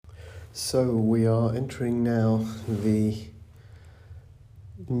So we are entering now the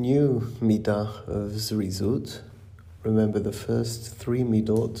new midah of Zrizut. Remember the first three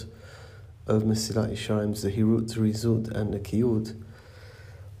midot of Mesilat Yesharim, Zehirut, Zrizut, and Nekiyut,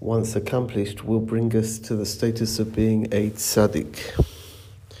 once accomplished, will bring us to the status of being a tzaddik.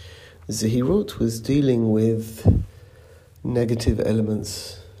 Zehirut was dealing with negative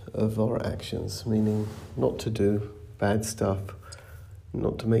elements of our actions, meaning not to do bad stuff,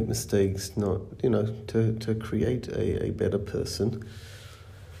 not to make mistakes, not, to create a better person.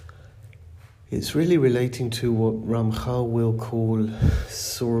 It's really relating to what Ramchal will call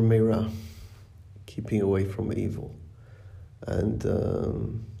Sur Meirah, keeping away from evil. And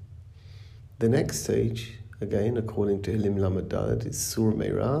the next stage, again, according to Hilim Lamadad, is Sur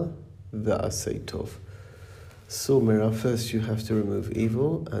Meirah V'asei Tov. Sur Meirah, first you have to remove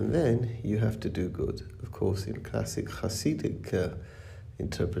evil, and then you have to do good. Of course, in classic Hasidic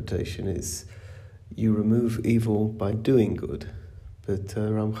interpretation is you remove evil by doing good. But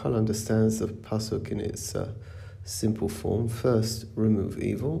Ramchal understands the pasuk in its simple form. First, remove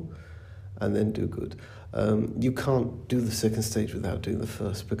evil, and then do good. You can't do the second stage without doing the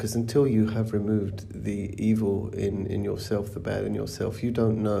first, because until you have removed the evil in yourself, the bad in yourself, you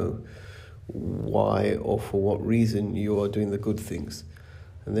don't know why or for what reason you are doing the good things.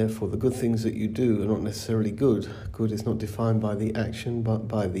 And therefore, the good things that you do are not necessarily good. Good is not defined by the action, but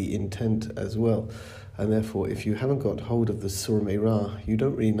by the intent as well. And therefore, if you haven't got hold of the Sur Meirah, you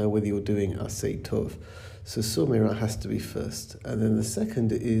don't really know whether you're doing Asei Tov. So Sur Meirah has to be first. And then the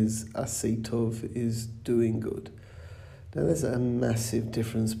second is Asei Tov, is doing good. Now there's a massive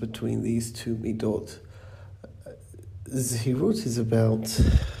difference between these two midot. Zehirut is about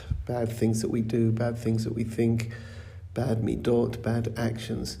bad things that we do, bad things that we think, bad midot, bad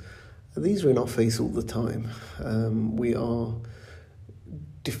actions. These are in our face all the time. We are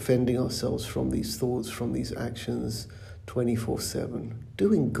defending ourselves from these thoughts, from these actions, 24/7.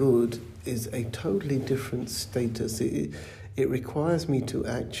 Doing good is a totally different status. It requires me to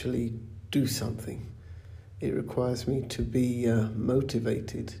actually do something. It requires me to be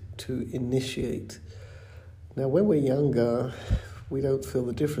motivated, to initiate. Now, when we're younger, we don't feel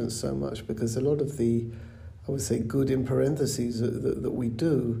the difference so much, because a lot of the, I would say, good in parentheses that we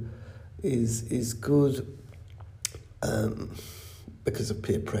do is good because of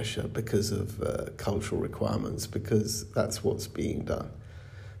peer pressure, because of cultural requirements, because that's what's being done.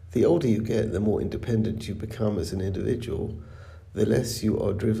 The older you get, the more independent you become as an individual, the less you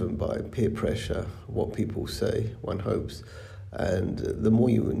are driven by peer pressure, what people say, one hopes, and the more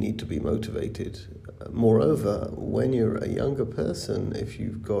you need to be motivated. Moreover, when you're a younger person, if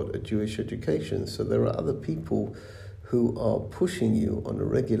you've got a Jewish education, so there are other people who are pushing you on a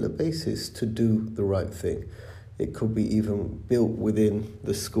regular basis to do the right thing. It could be even built within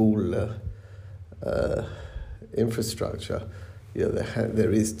the school infrastructure.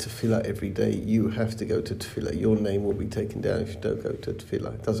 There is tefillah every day. You have to go to tefillah. Your name will be taken down if you don't go to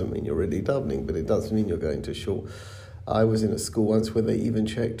tefillah. It doesn't mean you're really davening, but it does mean you're going to shul. I was in a school once where they even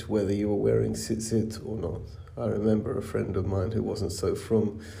checked whether you were wearing tzitzit or not. I remember a friend of mine who wasn't so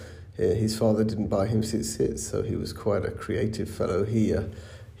from. His father didn't buy him tzitzit, so he was quite a creative fellow.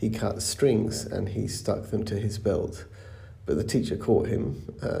 He cut strings and he stuck them to his belt. But the teacher caught him.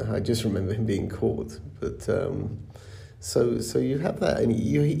 I just remember him being caught. But so you have that, and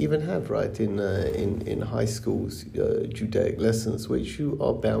you even have, right, in high schools, Judaic lessons, which you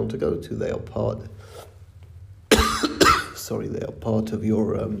are bound to go to. They are part of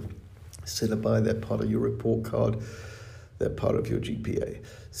your syllabi, they're part of your report card, they're part of your GPA.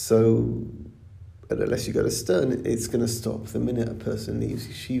 So, and unless you go to Stern, it's going to stop. The minute a person leaves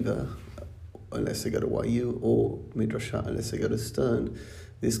yeshiva, unless they go to YU, or Midrashah, unless they go to Stern,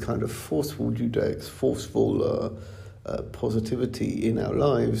 this kind of forceful Judaic, forceful positivity in our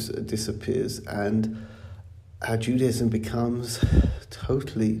lives disappears, and our Judaism becomes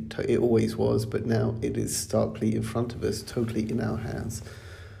totally, it always was, but now it is starkly in front of us, totally in our hands.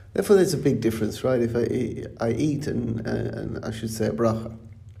 Therefore, there's a big difference, right? If I eat and I should say a bracha,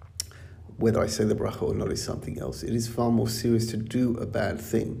 whether I say the bracha or not is something else. It is far more serious to do a bad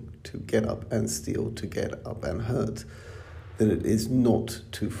thing, to get up and steal, to get up and hurt, than it is not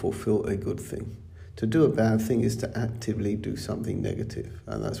to fulfill a good thing. To do a bad thing is to actively do something negative,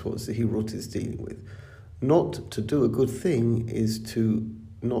 and that's what Zehirut is dealing with. Not to do a good thing is to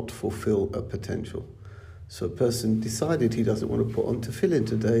not fulfill a potential. So a person decided he doesn't want to put on tefillin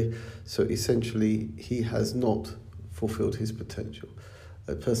today, so essentially he has not fulfilled his potential.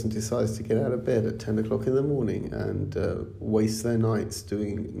 A person decides to get out of bed at 10 o'clock in the morning and waste their nights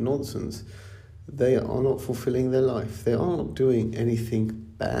doing nonsense. They are not fulfilling their life. They are not doing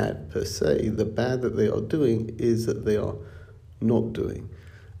anything bad per se. The bad that they are doing is that they are not doing.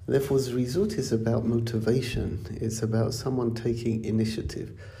 Therefore, Zrizut is about motivation. It's about someone taking initiative.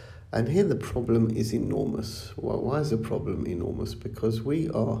 And here the problem is enormous. Well, why is the problem enormous? Because we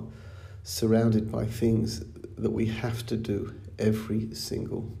are surrounded by things that we have to do every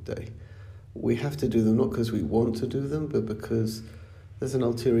single day. We have to do them not because we want to do them, but because there's an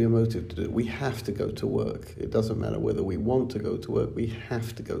ulterior motive to do it. We have to go to work. It doesn't matter whether we want to go to work, we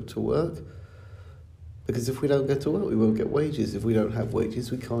have to go to work. Because if we don't go to work, we won't get wages. If we don't have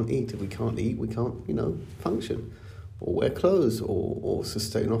wages, we can't eat. If we can't eat, we can't, function or wear clothes or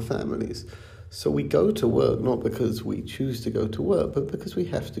sustain our families. So we go to work not because we choose to go to work, but because we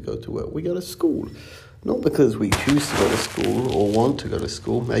have to go to work. We go to school, not because we choose to go to school or want to go to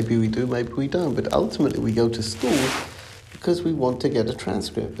school. Maybe we do, maybe we don't. But ultimately we go to school because we want to get a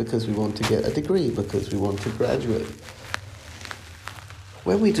transcript, because we want to get a degree, because we want to graduate.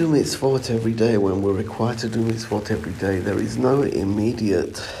 When we do mitzvot every day, when we're required to do mitzvot every day, there is no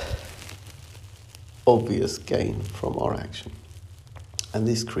immediate, obvious gain from our action. And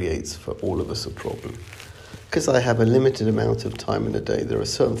this creates for all of us a problem. Because I have a limited amount of time in a day, there are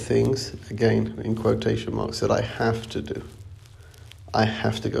certain things, again, in quotation marks, that I have to do. I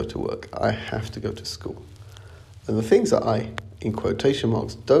have to go to work. I have to go to school. And the things that I, in quotation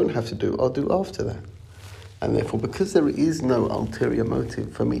marks, don't have to do, I'll do after that. And therefore, because there is no ulterior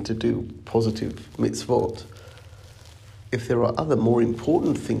motive for me to do positive mitzvot, if there are other more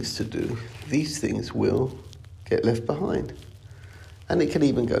important things to do, these things will get left behind. And it can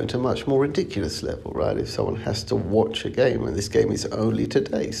even go into a much more ridiculous level, right? If someone has to watch a game, and this game is only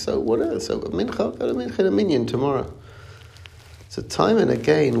today, so what else? So mincha, go to mincha and a minyan tomorrow. So time and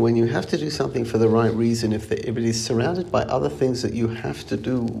again, when you have to do something for the right reason, if it is surrounded by other things that you have to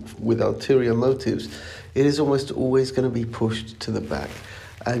do with ulterior motives, it is almost always going to be pushed to the back.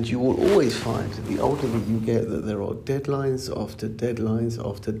 And you will always find, the older that you get, that there are deadlines after deadlines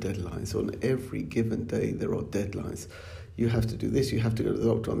after deadlines. On every given day, there are deadlines. You have to do this, you have to go to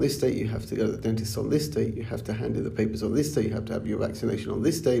the doctor on this date, you have to go to the dentist on this date, you have to hand in the papers on this date, you have to have your vaccination on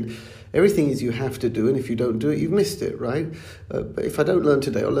this date. Everything is you have to do, and if you don't do it, you've missed it, right? But if I don't learn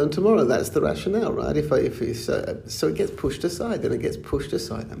today, I'll learn tomorrow. That's the rationale, right? So it gets pushed aside, and it gets pushed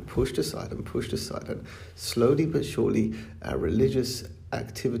aside, and pushed aside, and pushed aside, and slowly but surely, our religious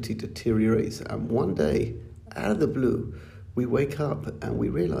activity deteriorates, and one day, out of the blue, we wake up and we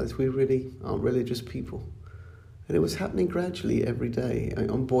realize we really aren't religious people. And it was happening gradually every day.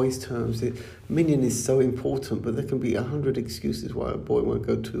 On boys' terms, minyan is so important, but there can be 100 excuses why a boy won't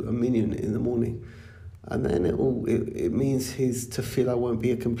go to a minyan in the morning. And then it means his tefillah won't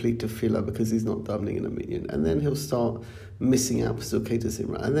be a complete tefillah because he's not davening in a minyan. And then he'll start missing out Pesukei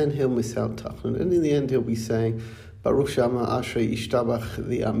Tezimra. And then he'll miss out Tachnun. And in the end, he'll be saying, Baruch Shama Ashrei Ishtabach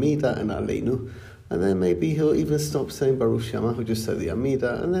the Amida and Aleinu. And then maybe he'll even stop saying Baruch Shema, he'll just say the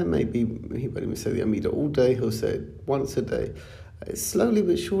Amida, and then maybe he won't even say the Amida all day, he'll say it once a day. Slowly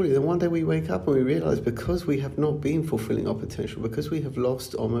but surely, then one day we wake up and we realize because we have not been fulfilling our potential, because we have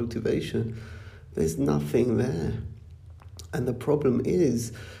lost our motivation, there's nothing there. And the problem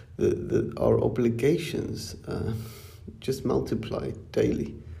is that our obligations just multiply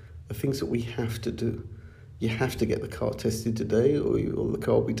daily, the things that we have to do. You have to get the car tested today or the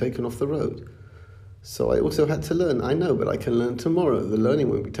car will be taken off the road. So I also had to learn. I know, but I can learn tomorrow. The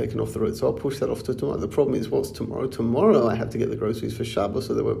learning won't be taken off the road, so I'll push that off to tomorrow. The problem is, what's tomorrow? Tomorrow I have to get the groceries for Shabbos,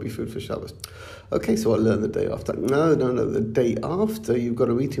 so there won't be food for Shabbos. Okay, so I'll learn the day after. No, the day after, you've got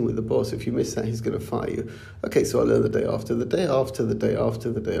a meeting with the boss. If you miss that, he's going to fire you. Okay, so I'll learn the day after, the day after, the day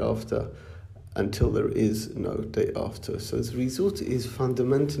after, the day after, until there is no day after. So Zrizut is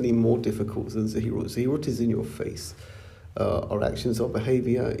fundamentally more difficult than Zehirut. Zehirut is in your face. Our actions, our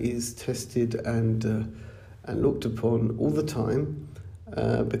behavior is tested and looked upon all the time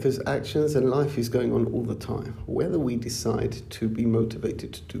because actions and life is going on all the time. Whether we decide to be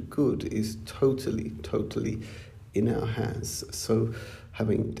motivated to do good is totally in our hands. So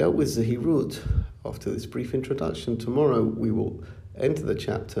having dealt with Zehirut, after this brief introduction, tomorrow we will enter the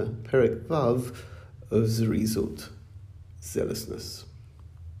chapter Perek Vav of Zrizut, zealousness.